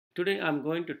Today I'm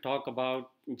going to talk about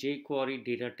jQuery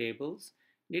data tables.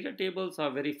 Data tables are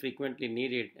very frequently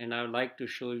needed and I would like to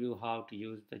show you how to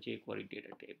use the jQuery data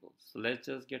tables. So let's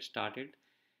just get started.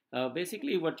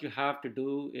 Basically what you have to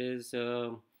do is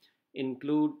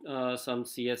include some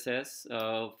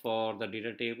CSS for the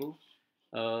data table.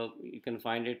 You can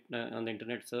find it on the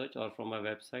internet search or from my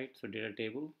website, so data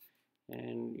table.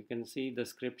 And you can see the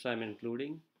scripts I'm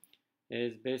including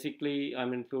is basically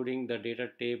I'm including the data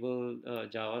table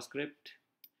JavaScript,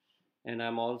 and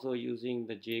I'm also using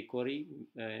the jQuery,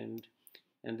 and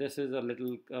this is a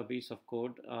little piece of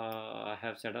code I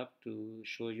have set up to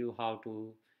show you how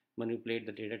to manipulate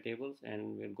the data tables,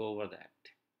 and we'll go over that.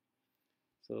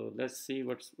 So let's see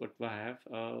what I have.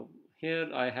 Here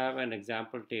I have an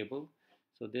example table.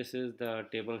 So this is the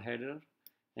table header,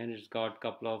 and it's got a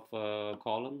couple of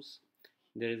columns.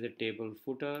 There is a table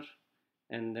footer,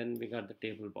 and then we got the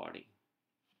table body.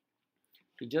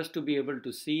 Just to be able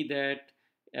to see that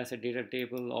as a data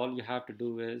table, all you have to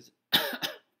do is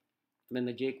when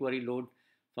the jQuery load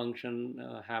function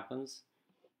happens,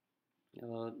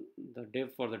 uh, the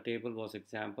div for the table was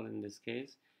example in this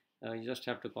case. You just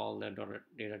have to call that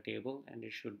data table and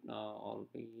it should all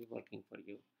be working for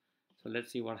you. So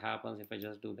let's see what happens if I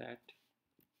just do that.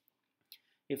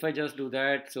 If I just do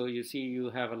that, so you see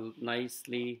you have a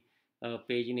nicely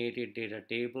paginated data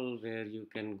table where you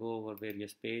can go over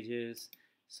various pages,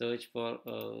 search for,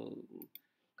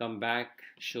 come back,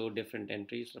 show different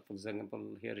entries. So for example,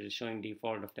 here it is showing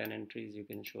default of 10 entries. You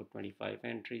can show 25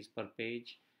 entries per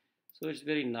page. So it's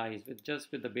very nice.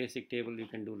 With the basic table, you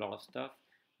can do a lot of stuff.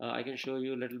 I can show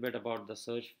you a little bit about the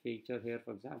search feature here.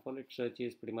 For example, it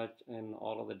searches pretty much in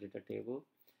all of the data table.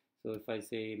 So if I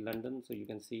say London, so you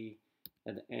can see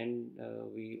at the end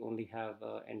we only have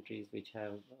entries which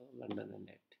have London in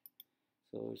it.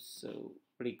 So it's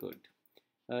pretty good.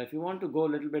 If you want to go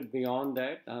a little bit beyond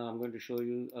that, I'm going to show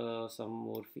you some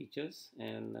more features,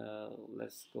 and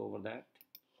let's go over that.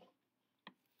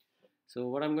 So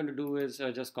what I'm going to do is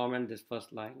just comment this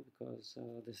first line because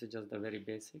this is just the very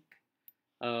basic.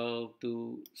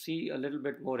 To see a little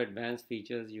bit more advanced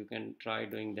features, you can try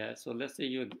doing that. So let's say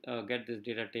you get this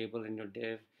data table in your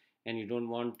div and you don't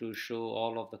want to show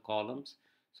all of the columns.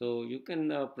 So you can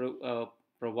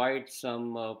provide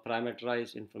some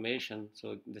parameterized information.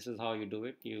 So this is how you do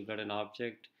it. You got an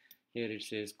object. Here it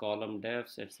says column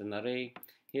defs. It's an array.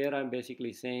 Here I'm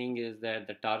basically saying is that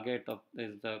the target of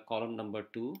is the column number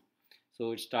 2.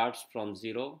 So it starts from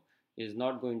 0, is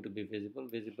not going to be visible.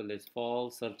 Visible is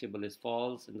false, searchable is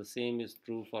false, and the same is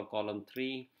true for column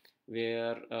 3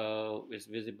 where its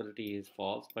visibility is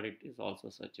false, but it is also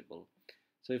searchable.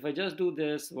 So if I just do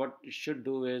this, what it should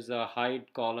do is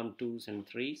hide column 2s and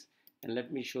 3s, and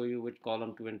let me show you which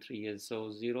column 2 and 3 is.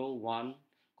 So 0, 1,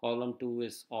 column 2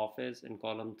 is office, and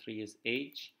column 3 is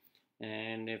age.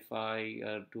 And if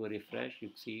I do a refresh, you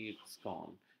see it's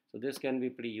gone. So this can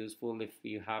be pretty useful if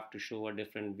you have to show a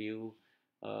different view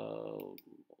uh,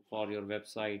 for your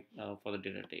website for the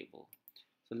data table.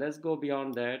 So let's go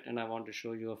beyond that, and I want to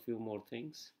show you a few more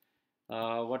things.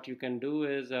 What you can do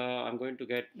is I'm going to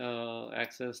get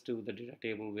access to the data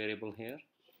table variable here,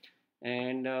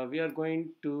 and we are going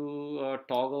to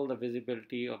toggle the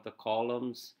visibility of the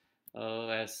columns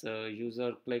as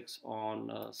user clicks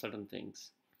on certain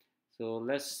things. So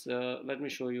let me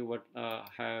show you what I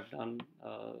have done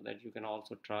that you can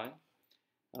also try.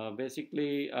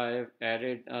 Basically, I've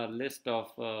added a list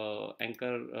of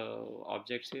anchor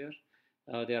objects here.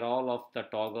 They are all of the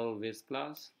toggle viz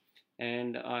class.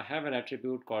 And I have an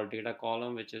attribute called data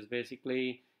column, which is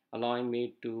basically allowing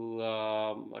me to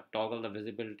toggle the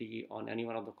visibility on any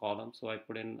one of the columns. So I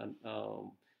put in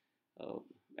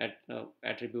an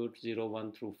attribute 0,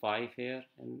 1 through 5 here,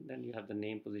 and then you have the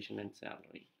name, position, and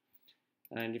salary.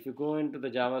 And if you go into the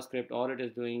JavaScript, all it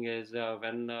is doing is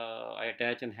when I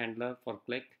attach a handler for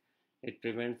click, it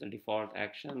prevents the default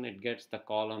action. It gets the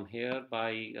column here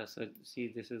by, so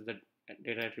see, this is the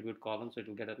data attribute column, so it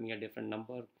will get me a different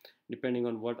number depending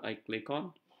on what I click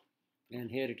on.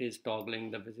 And here it is toggling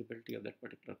the visibility of that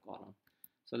particular column.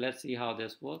 So let's see how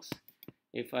this works.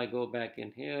 If I go back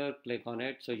in here, click on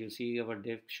it, so you see our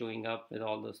div showing up with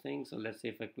all those things. So let's say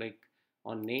if I click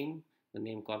on name, the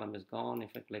name column is gone.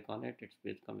 If I click on it, it's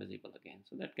become visible again.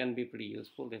 So that can be pretty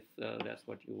useful if that's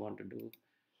what you want to do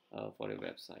for your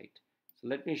website. So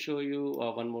let me show you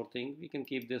one more thing. We can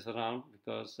keep this around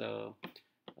because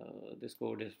this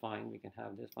code is fine. We can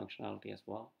have this functionality as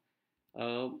well.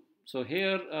 So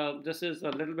here, this is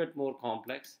a little bit more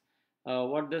complex.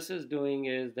 What this is doing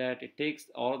is that it takes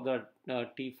all the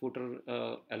t-footer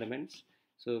elements.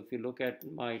 So if you look at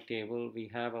my table,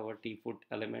 we have our t-foot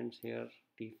elements here,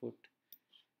 t-foot.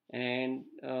 and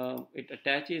it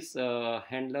attaches a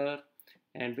handler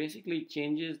and basically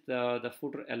changes the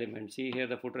footer element. See here,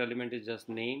 the footer element is just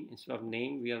name. Instead of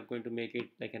name, we are going to make it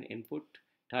like an input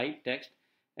type text,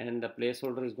 and the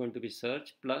placeholder is going to be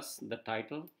search plus the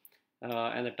title,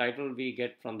 and the title we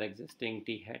get from the existing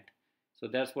t head. So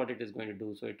that's what it is going to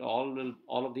do. So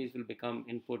all of these will become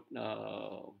input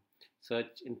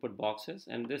search input boxes,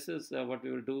 and this is what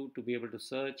we will do to be able to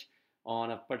search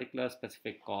on a particular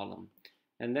specific column.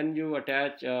 And then you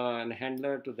attach an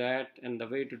handler to that, and the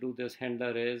way to do this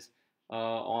handler is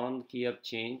on key up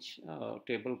change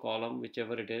table column,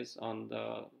 whichever it is, on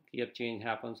the key up change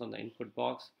happens on the input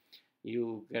box.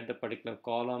 You get the particular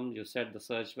column, you set the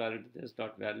search value to this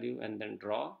dot value, and then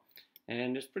draw,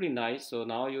 and it's pretty nice. So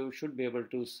now you should be able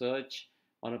to search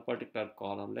on a particular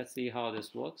column. Let's see how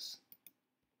this works.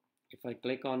 If I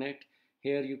click on it,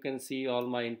 here you can see all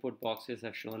my input boxes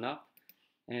have shown up,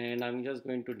 and I'm just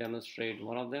going to demonstrate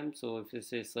one of them. So if you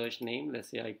say search name, let's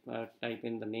say I type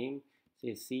in the name,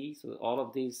 say C. So all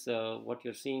of these, what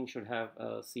you're seeing should have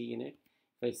C in it.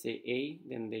 If I say A,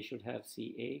 then they should have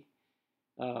CA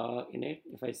in it.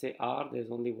 If I say R, there's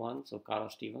only one, so Cara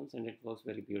Stevens, and it works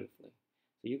very beautifully.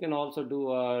 So you can also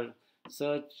do a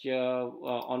search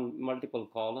on multiple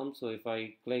columns. So if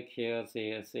I click here,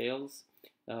 say sales,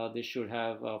 this should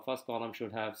have, first column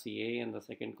should have CA and the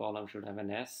second column should have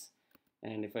an S.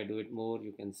 And if I do it more,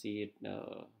 you can see it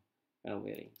kind of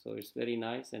varying. So it's very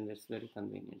nice and it's very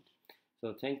convenient.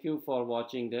 So thank you for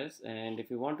watching this. And if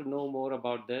you want to know more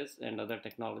about this and other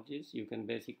technologies, you can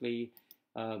basically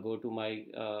go to my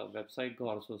website,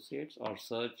 Gaur Associates, or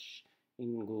search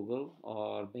in Google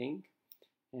or Bing,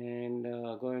 and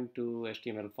go into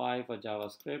HTML5 or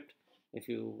JavaScript if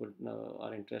you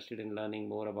are interested in learning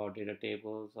more about data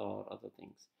tables or other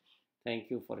things.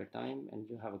 Thank you for your time, and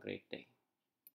you have a great day.